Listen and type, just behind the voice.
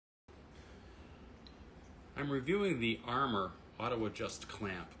I'm reviewing the Armor Auto Adjust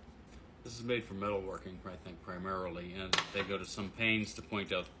Clamp. This is made for metalworking, I think, primarily, and they go to some pains to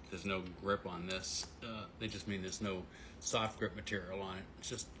point out there's no grip on this. They just mean there's no soft grip material on it. It's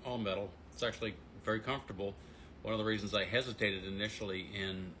just all metal. It's actually very comfortable. One of the reasons I hesitated initially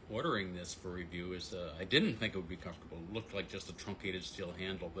in ordering this for review is I didn't think it would be comfortable. It looked like just a truncated steel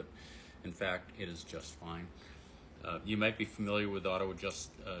handle, but in fact, it is just fine. You might be familiar with auto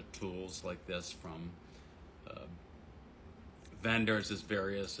adjust tools like this from vendors as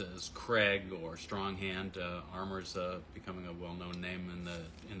various as Craig or Stronghand. Armor's becoming a well-known name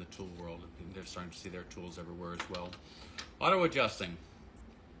in the tool world. They're starting to see their tools everywhere as well. Auto adjusting.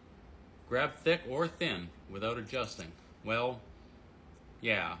 Grab thick or thin without adjusting. Well,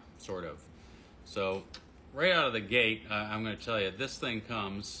 yeah, sort of. So right out of the gate, I'm going to tell you, this thing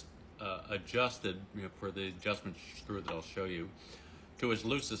comes adjusted, for the adjustment screw that I'll show you, to its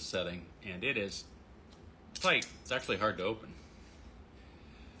loosest setting, and it is tight. It's actually hard to open.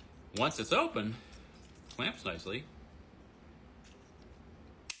 Once it's open, clamps nicely,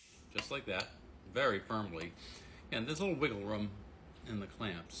 just like that, very firmly. And there's a little wiggle room in the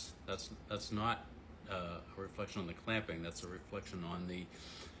clamps. That's not a reflection on the clamping. That's a reflection on the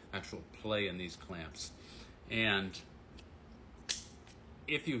actual play in these clamps. And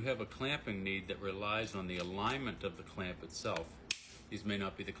if you have a clamping need that relies on the alignment of the clamp itself, these may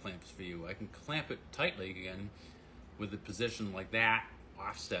not be the clamps for you. I can clamp it tightly again with the position like that,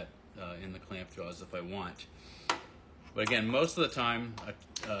 offset in the clamp jaws if I want. But again, most of the time,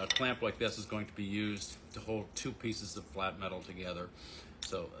 a clamp like this is going to be used to hold two pieces of flat metal together.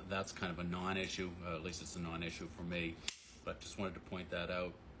 So that's kind of a non-issue, at least it's a non-issue for me. But just wanted to point that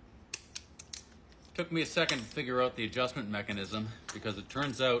out. Took me a second to figure out the adjustment mechanism because it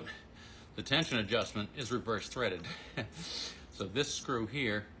turns out the tension adjustment is reverse threaded. So this screw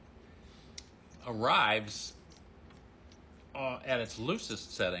here arrives at its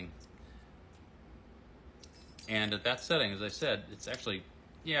loosest setting. And at that setting, as I said, it's actually,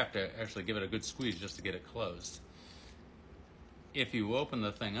 you have to actually give it a good squeeze just to get it closed. If you open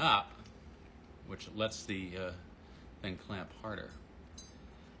the thing up, which lets the thing clamp harder,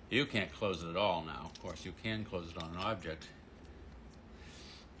 you can't close it at all now. Of course, you can close it on an object.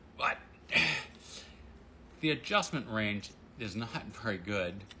 But the adjustment range is not very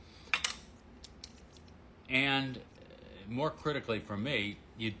good. And more critically for me,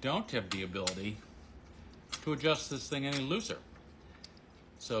 you don't have the ability to adjust this thing any looser.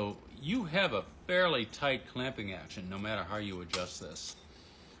 So you have a fairly tight clamping action no matter how you adjust this.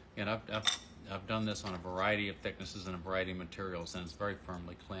 And I've done this on a variety of thicknesses and a variety of materials, and it's very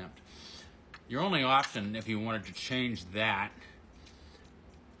firmly clamped. Your only option, if you wanted to change that,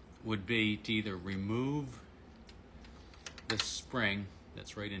 would be to either remove this spring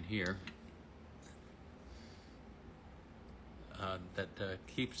that's right in here that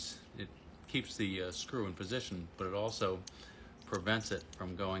keeps the screw in position, but it also prevents it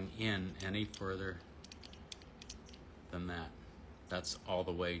from going in any further than that. That's all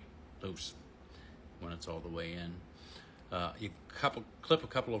the way loose when it's all the way in. You clip a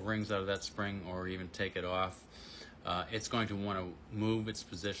couple of rings out of that spring or even take it off. It's going to want to move its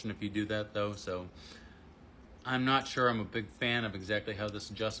position if you do that though, so I'm not sure I'm a big fan of exactly how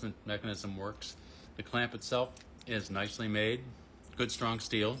this adjustment mechanism works. The clamp itself is nicely made, good strong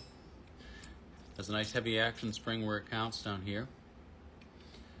steel. There's a nice heavy action spring where it counts down here.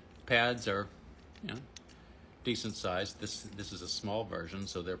 Pads are, decent size. This is a small version,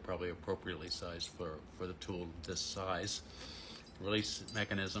 so they're probably appropriately sized for the tool this size. Release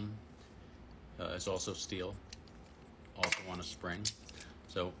mechanism is also steel, also on a spring.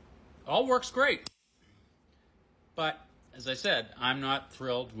 So all works great. But as I said, I'm not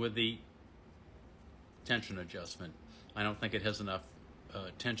thrilled with the tension adjustment. I don't think it has enough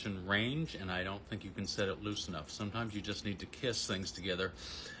tension range, and I don't think you can set it loose enough. Sometimes you just need to kiss things together.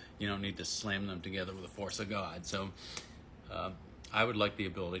 You don't need to slam them together with the force of God. So I would like the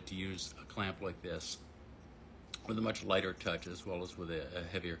ability to use a clamp like this with a much lighter touch as well as with a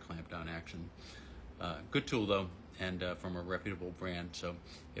heavier clamp down action. Good tool though, and from a reputable brand. So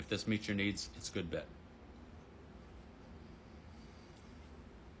if this meets your needs, it's a good bet.